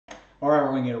All right,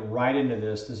 we're going to get right into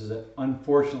this. This is an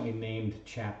unfortunately named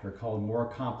chapter called More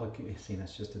Complicated. See,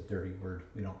 that's just a dirty word.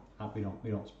 We don't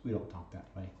talk that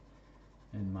way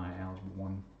in my Algebra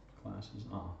 1 classes.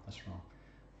 Oh, that's wrong.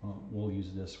 Well, we'll use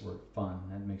this word fun.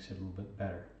 That makes it a little bit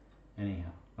better.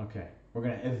 Anyhow, okay. We're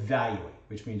going to evaluate,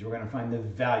 which means we're going to find the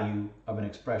value of an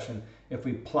expression if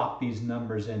we plop these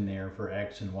numbers in there for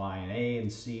x and y and a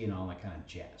and c and all that kind of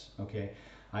jazz. Okay.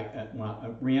 I want to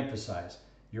reemphasize.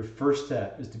 Your first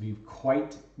step is to be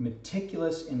quite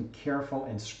meticulous and careful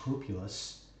and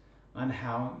scrupulous on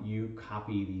how you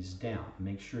copy these down.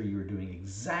 Make sure you're doing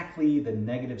exactly the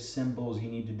negative symbols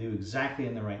you need to do exactly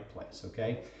in the right place,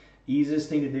 okay? Easiest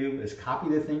thing to do is copy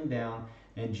the thing down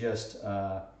and just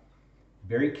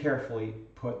very carefully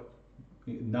put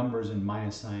numbers and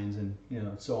minus signs and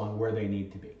so on where they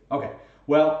need to be. Okay,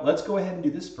 well, let's go ahead and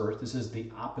do this first. This is the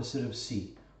opposite of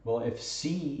C. Well, if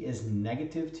C is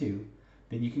 -2,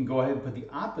 then you can go ahead and put the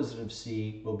opposite of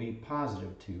C will be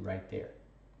 +2 right there.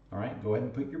 All right, go ahead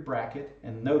and put your bracket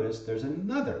and notice there's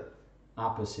another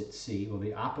opposite C. Well,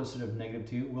 the opposite of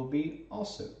 -2 will be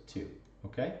also 2,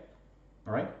 okay?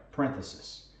 All right,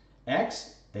 parenthesis.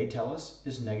 X, they tell us,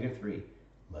 is -3.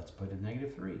 Let's put a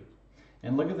 -3.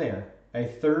 And look at there, a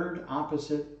third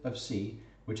opposite of C,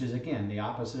 which is again the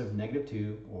opposite of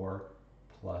 -2 or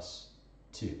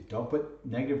 +2. Don't put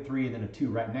 -3 and then a 2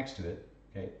 right next to it.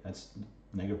 Okay, that's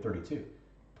 -32.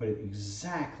 Put it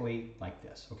exactly like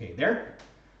this. Okay, there.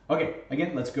 Okay,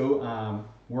 again, let's go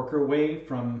work our way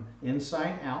from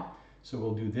inside out. So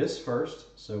we'll do this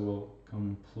first. So we'll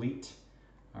complete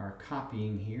our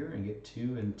copying here and get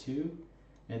 2 and 2.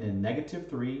 And then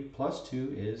 -3 plus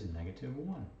 2 is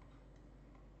 -1.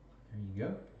 There you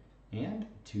go. And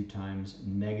 2 times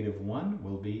 -1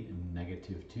 will be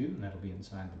 -2, and that'll be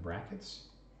inside the brackets.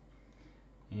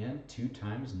 And 2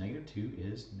 times -2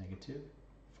 is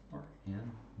 -4,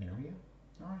 and there we go.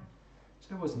 All right.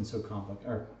 So it wasn't so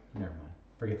complicated, or never mind.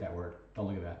 Forget that word. Don't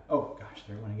look at that. Oh, gosh,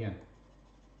 there it went again.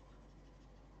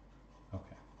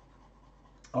 Okay.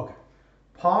 Okay.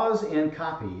 Pause and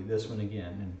copy this one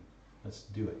again, and let's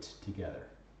do it together.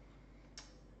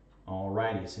 All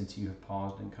righty, since you have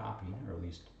paused and copied, or at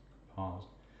least paused.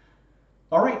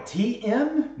 All right,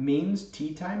 Tm means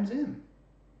T times M.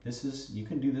 This is, you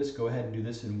can do this, go ahead and do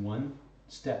this in one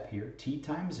step here. T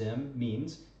times M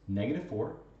means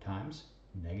 -4 times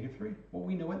 -3. Well,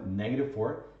 we know what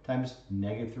 -4 times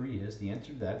 -3 is. The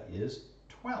answer to that is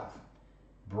 12.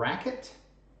 Bracket,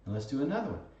 and let's do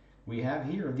another one. We have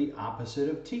here the opposite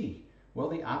of T. Well,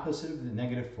 the opposite of the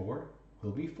 -4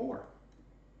 will be 4.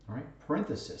 All right,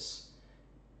 parenthesis.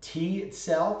 T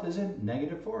itself is a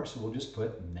 -4, so we'll just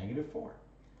put -4.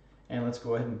 And let's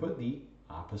go ahead and put the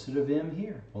opposite of M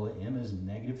here. Well, the M is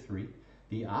 -3.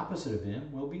 The opposite of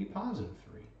M will be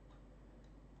 +3.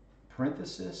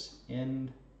 Parenthesis,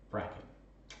 end bracket.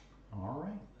 All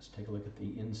right, let's take a look at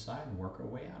the inside and work our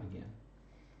way out again.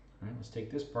 All right, let's take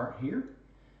this part here.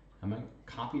 I'm going to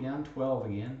copy down 12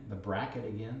 again, the bracket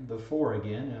again, the 4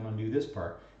 again, and I'm going to do this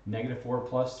part. -4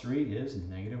 plus 3 is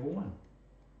 -1.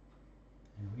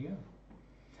 There we go.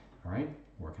 All right,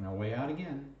 working our way out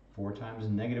again. 4 times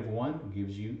 -1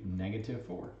 gives you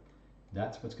 -4.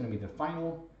 That's what's going to be the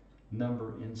final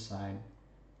number inside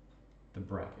the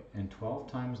bracket. And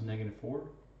 12 times -4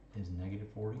 is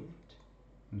 -48.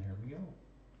 And there we go.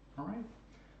 All right.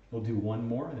 We'll do one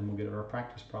more, and then we'll get our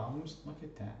practice problems. Look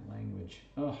at that language.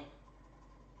 Ugh.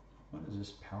 What is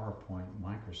this PowerPoint?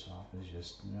 Microsoft is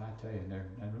just, I tell you, they're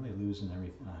really losing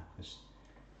everything.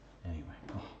 Anyway.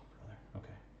 Oh, brother.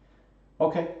 Okay.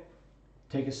 Okay.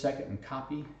 Take a second and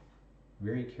copy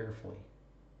very carefully.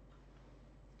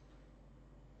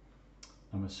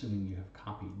 I'm assuming you have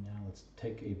copied now. Let's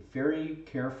take a very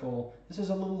careful, this is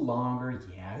a little longer.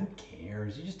 Yeah, who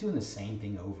cares? You're just doing the same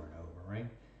thing over and over, right?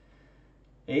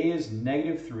 A is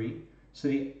 -3, so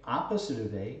the opposite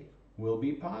of A will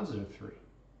be +3.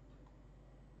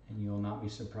 And you'll not be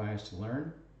surprised to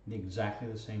learn exactly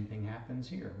the same thing happens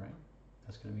here, right?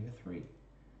 That's going to be a 3.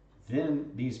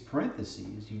 Then these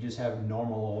parentheses, you just have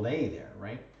normal old A there,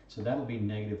 right? So that'll be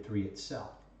 -3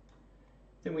 itself.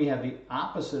 Then we have the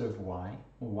opposite of y.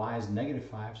 Well, y is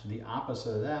 -5, so the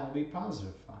opposite of that will be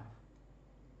 +5.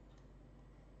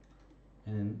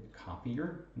 And then copy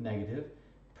your negative,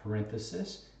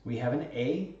 parenthesis. We have an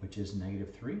A, which is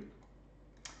 -3,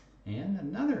 and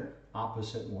another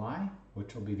opposite y,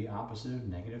 which will be the opposite of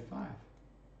 -5.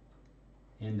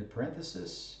 And the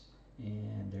parenthesis,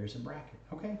 and there's a bracket.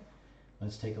 Okay,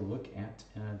 let's take a look at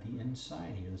the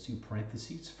inside here. Let's do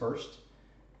parentheses first,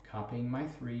 copying my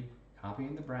 3,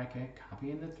 copying the bracket,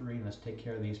 copying the 3, and let's take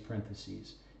care of these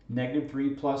parentheses.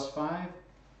 -3 plus 5,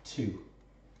 2,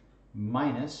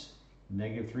 minus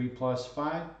Negative 3 plus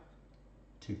 5,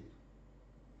 2.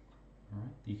 All right,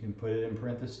 you can put it in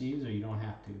parentheses or you don't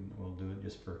have to. We'll do it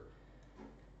just for,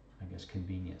 I guess,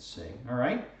 convenience sake. All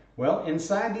right, well,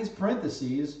 inside these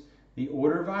parentheses, the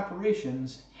order of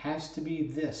operations has to be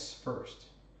this first.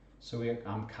 So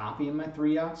I'm copying my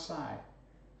 3 outside.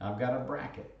 I've got a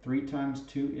bracket. 3 times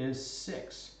 2 is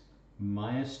 6.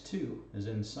 Minus 2 is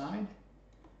inside.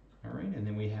 All right, and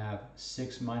then we have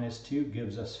 6 minus 2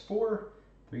 gives us 4.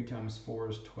 3 times 4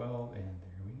 is 12, and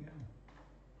there we go.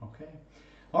 Okay.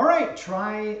 All right,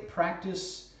 try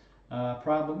practice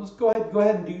problems. Go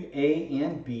ahead and do A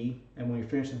and B, and when you're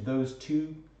finished with those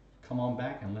two, come on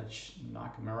back and let's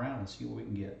knock them around and see what we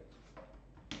can get.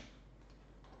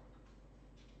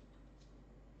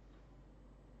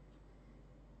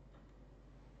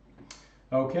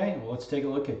 Okay, well, let's take a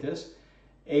look at this.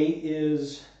 A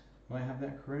is, do I have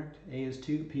that correct? A is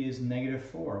 2, P is negative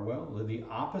 4. Well, the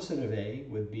opposite of A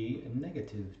would be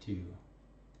negative 2.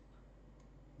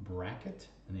 Bracket,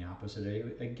 and the opposite of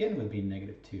A again would be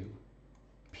negative 2.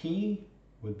 P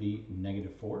would be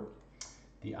negative 4.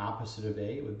 The opposite of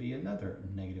A would be another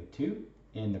negative 2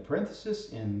 in the parenthesis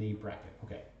in the bracket.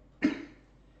 Okay.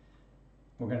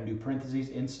 We're going to do parentheses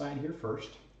inside here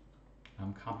first.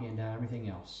 I'm copying down everything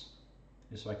else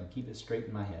just so I can keep it straight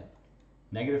in my head.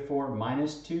 Negative 4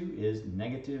 minus 2 is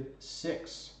negative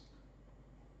 6.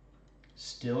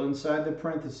 Still inside the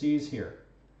parentheses here.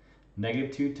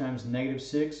 Negative 2 times negative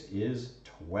 6 is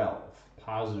 12.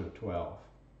 Positive 12.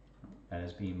 That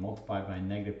is being multiplied by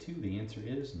negative 2. The answer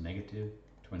is negative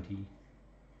 24.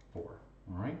 All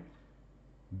right.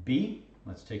 B,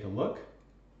 let's take a look.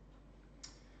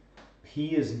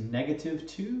 P is negative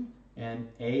 2 and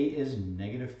A is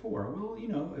negative 4. Well, you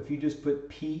know, if you just put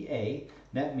PA,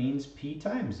 that means P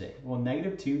times A. Well,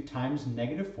 negative 2 times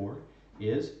negative 4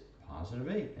 is positive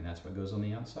 8, and that's what goes on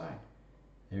the outside.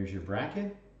 There's your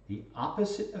bracket. The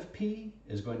opposite of P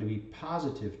is going to be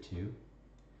positive 2,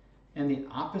 and the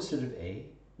opposite of A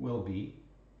will be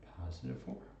positive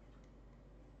 4.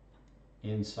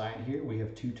 Inside here, we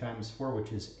have 2 times 4,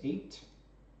 which is 8,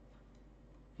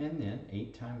 and then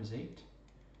 8 times 8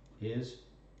 is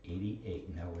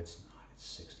 88. No, it's not. It's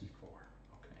 64.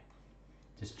 Okay,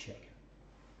 just checking.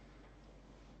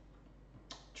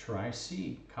 Try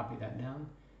C. Copy that down,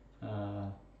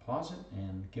 pause it,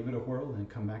 and give it a whirl, and then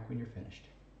come back when you're finished.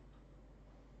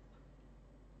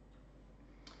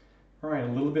 All right,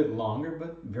 a little bit longer,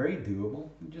 but very doable.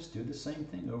 Just do the same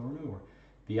thing over and over.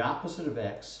 The opposite of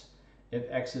x, if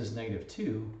x is negative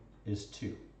 2, is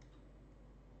 2.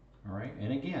 All right,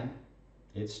 and again,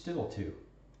 it's still 2.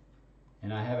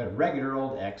 And I have a regular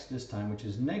old x this time, which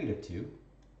is negative 2.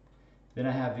 Then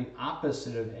I have the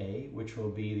opposite of a, which will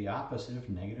be the opposite of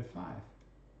negative 5,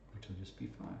 which will just be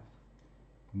 5.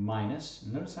 Minus,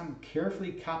 notice I'm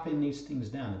carefully copying these things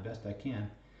down the best I can.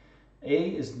 A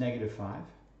is negative 5.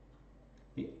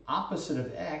 The opposite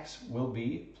of x will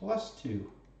be plus 2.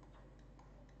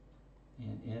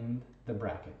 And in the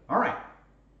bracket. All right,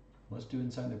 let's do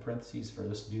inside the parentheses first.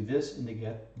 Let's do this and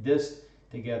get this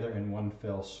together in one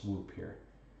fell swoop here.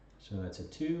 So that's a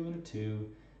 2 and a 2.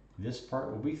 This part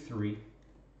will be 3.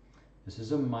 This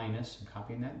is a minus. I'm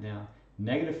copying that down.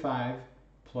 Negative 5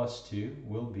 plus 2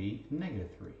 will be negative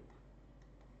 3.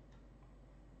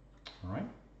 All right.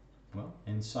 Well,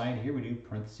 inside here we do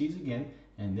parentheses again,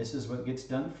 and this is what gets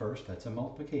done first. That's a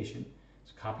multiplication.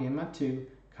 So copying my 2,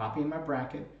 copying my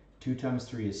bracket. 2 times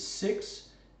 3 is 6.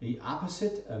 The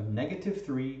opposite of negative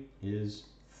 3 is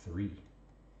 3. There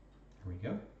we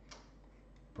go.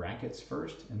 Brackets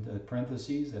first into the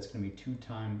parentheses. That's going to be 2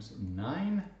 times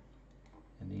 9.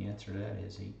 And the answer to that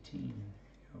is 18. There you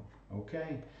go.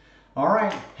 Okay. All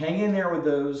right. Hang in there with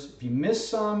those. If you miss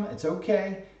some, it's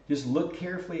okay. Just look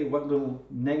carefully at what little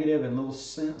negative and little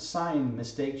sign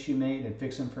mistakes you made and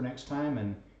fix them for next time.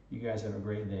 And you guys have a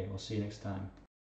great day. We'll see you next time.